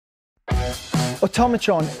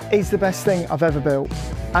Automatron is the best thing I've ever built,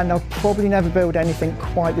 and I'll probably never build anything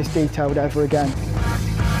quite this detailed ever again.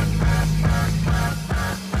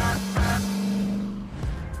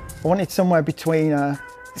 I wanted somewhere between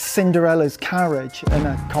Cinderella's carriage and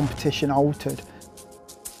a competition altered.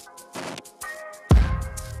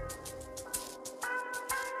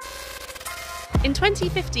 In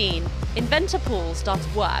 2015, inventor Paul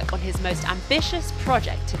started work on his most ambitious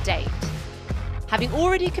project to date. Having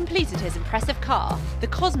already completed his impressive car, the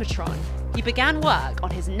Cosmotron, he began work on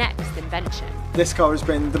his next invention. This car has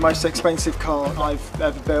been the most expensive car I've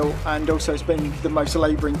ever built, and also it's been the most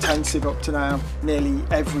labour intensive up to now. Nearly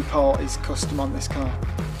every part is custom on this car.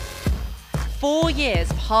 4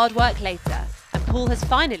 years of hard work later, and Paul has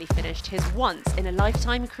finally finished his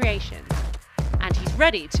once-in-a-lifetime creation. And he's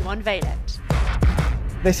ready to unveil it.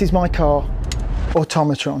 This is my car,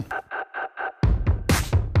 Automatron.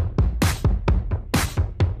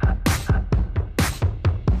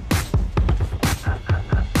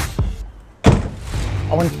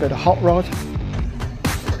 I wanted to build a hot rod,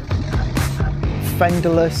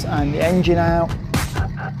 fenderless and the engine out.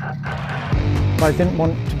 But I didn't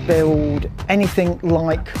want to build anything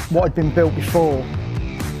like what had been built before.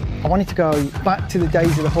 I wanted to go back to the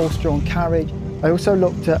days of the horse-drawn carriage. I also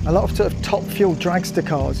looked at a lot of sort of top fuel dragster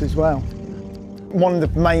cars as well. One of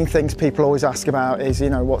the main things people always ask about is,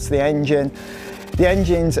 what's the engine? The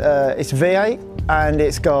engine's it's V8 and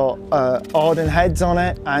it's got Arden heads on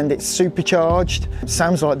it and it's supercharged. It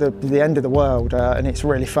sounds like the end of the world and it's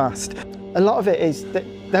really fast. A lot of it is that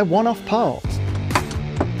they're one-off parts.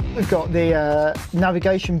 We've got the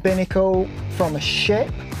navigation binnacle from a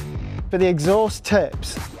ship. For the exhaust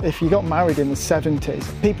tips, if you got married in the 70s,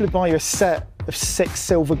 people would buy you a set of 6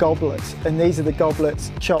 silver goblets, and these are the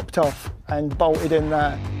goblets chopped off and bolted in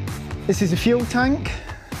there. This is a fuel tank.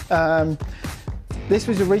 This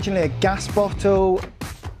was originally a gas bottle.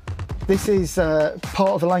 This is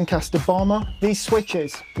part of a Lancaster bomber. These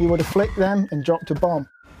switches, you would have flicked them and dropped a bomb.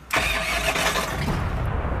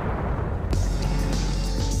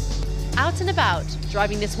 Out and about,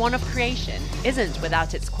 driving this one-off creation isn't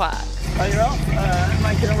without its quirks. Oh, you're off,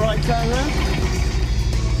 making a right turn there.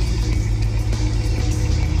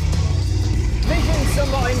 Vision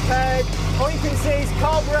somewhat impaired. All you can see is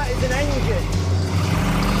carburettor is an engine.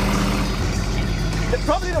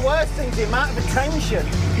 Probably the worst thing is the amount of attention.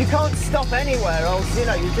 You can't stop anywhere else,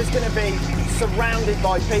 you're just going to be surrounded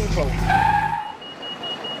by people.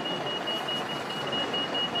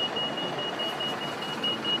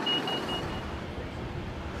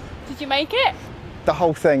 Did you make it? The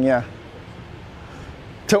whole thing, yeah.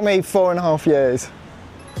 Took me 4.5 years.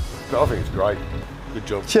 I think it's great. Good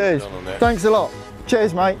job. Cheers. Done on that. Thanks a lot.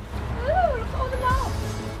 Cheers, mate. Ooh, look at all the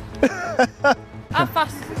knobs. How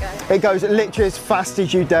fast does it go? It goes literally as fast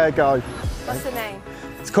as you dare go. What's the name?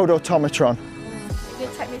 It's called Automatron. You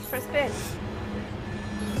gonna take me for a spin?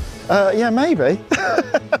 Yeah, maybe.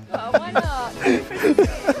 Oh, why not? Take me for a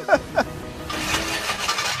spin.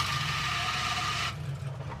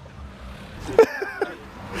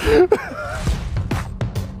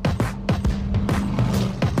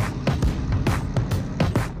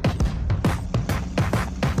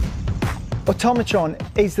 Automatron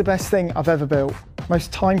is the best thing I've ever built.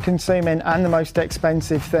 Most time-consuming and the most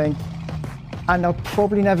expensive thing. And I'll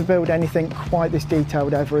probably never build anything quite this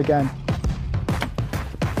detailed ever again.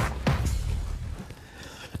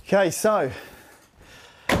 Okay, so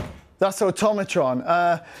that's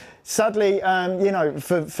Automatron. Sadly,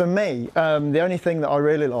 for me, the only thing that I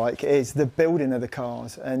really like is the building of the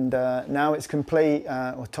cars, and now it's complete.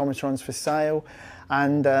 Automatron's for sale,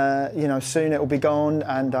 and soon it will be gone,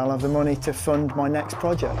 and I'll have the money to fund my next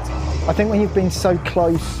project. I think when you've been so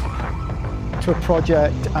close to a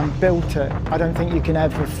project and built it, I don't think you can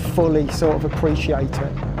ever fully sort of appreciate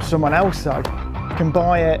it. Someone else, though, can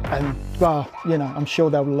buy it, and well, I'm sure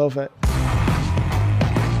they'll love it.